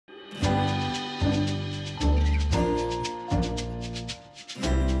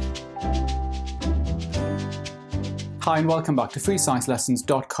Hi and welcome back to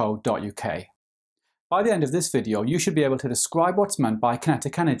freesciencelessons.co.uk. By the end of this video, you should be able to describe what's meant by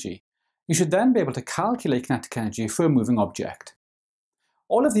kinetic energy. You should then be able to calculate kinetic energy for a moving object.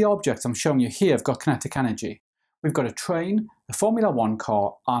 All of the objects I'm showing you here have got kinetic energy. We've got a train, a Formula 1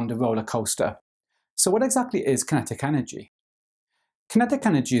 car, and a roller coaster. So what exactly is kinetic energy? Kinetic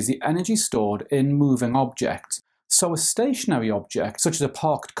energy is the energy stored in moving objects. So a stationary object, such as a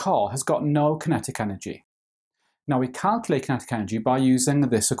parked car, has got no kinetic energy. Now we calculate kinetic energy by using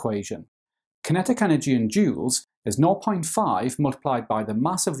this equation. Kinetic energy in joules is 0.5 multiplied by the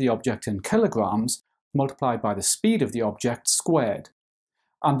mass of the object in kilograms multiplied by the speed of the object squared.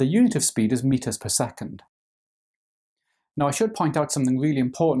 And the unit of speed is meters per second. Now I should point out something really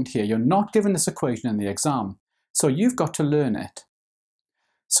important here. You're not given this equation in the exam, so you've got to learn it.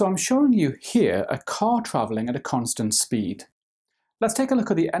 So I'm showing you here a car travelling at a constant speed. Let's take a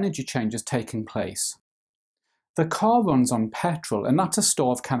look at the energy changes taking place. The car runs on petrol, and that's a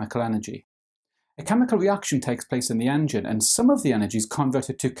store of chemical energy. A chemical reaction takes place in the engine, and some of the energy is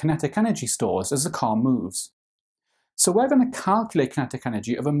converted to kinetic energy stores as the car moves. So we're going to calculate kinetic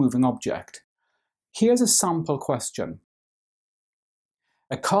energy of a moving object. Here's a sample question.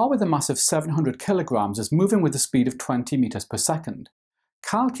 A car with a mass of 700 kilograms is moving with a speed of 20 meters per second.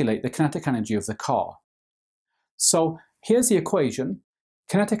 Calculate the kinetic energy of the car. So here's the equation.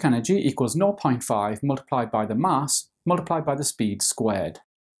 Kinetic energy equals 0.5 multiplied by the mass multiplied by the speed squared.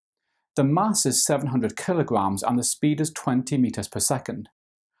 The mass is 700 kilograms and the speed is 20 meters per second.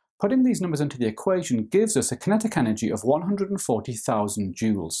 Putting these numbers into the equation gives us a kinetic energy of 140,000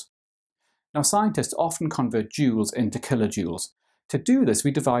 joules. Now scientists often convert joules into kilojoules. To do this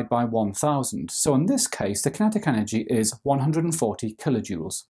we divide by 1000, so in this case the kinetic energy is 140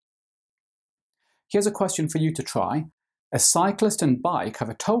 kilojoules. Here's a question for you to try. A cyclist and bike have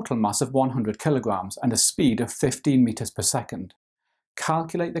a total mass of 100 kilograms and a speed of 15 meters per second.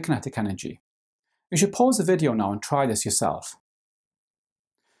 Calculate the kinetic energy. You should pause the video now and try this yourself.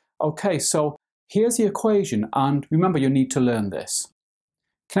 Okay, so here's the equation, and remember you need to learn this.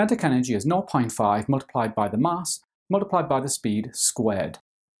 Kinetic energy is 0.5 multiplied by the mass multiplied by the speed squared.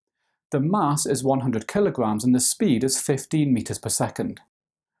 The mass is 100 kilograms and the speed is 15 meters per second.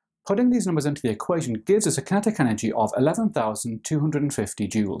 Putting these numbers into the equation gives us a kinetic energy of 11,250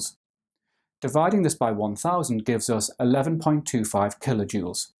 joules. Dividing this by 1000 gives us 11.25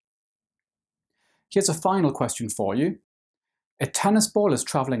 kilojoules. Here's a final question for you. A tennis ball is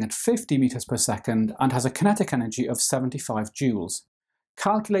travelling at 50 meters per second and has a kinetic energy of 75 joules.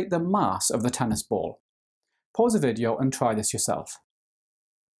 Calculate the mass of the tennis ball. Pause the video and try this yourself.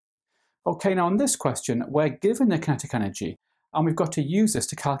 Okay, now in this question we're given the kinetic energy, and we've got to use this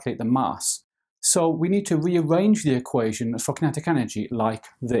to calculate the mass. So we need to rearrange the equation for kinetic energy like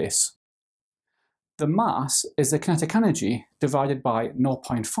this. The mass is the kinetic energy divided by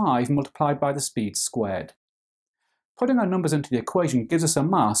 0.5 multiplied by the speed squared. Putting our numbers into the equation gives us a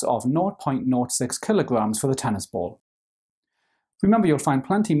mass of 0.06 kilograms for the tennis ball. Remember, you'll find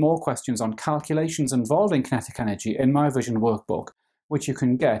plenty more questions on calculations involving kinetic energy in my revision workbook, which you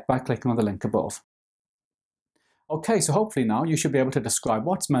can get by clicking on the link above. Okay, so hopefully now you should be able to describe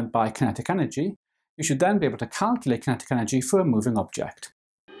what's meant by kinetic energy. You should then be able to calculate kinetic energy for a moving object.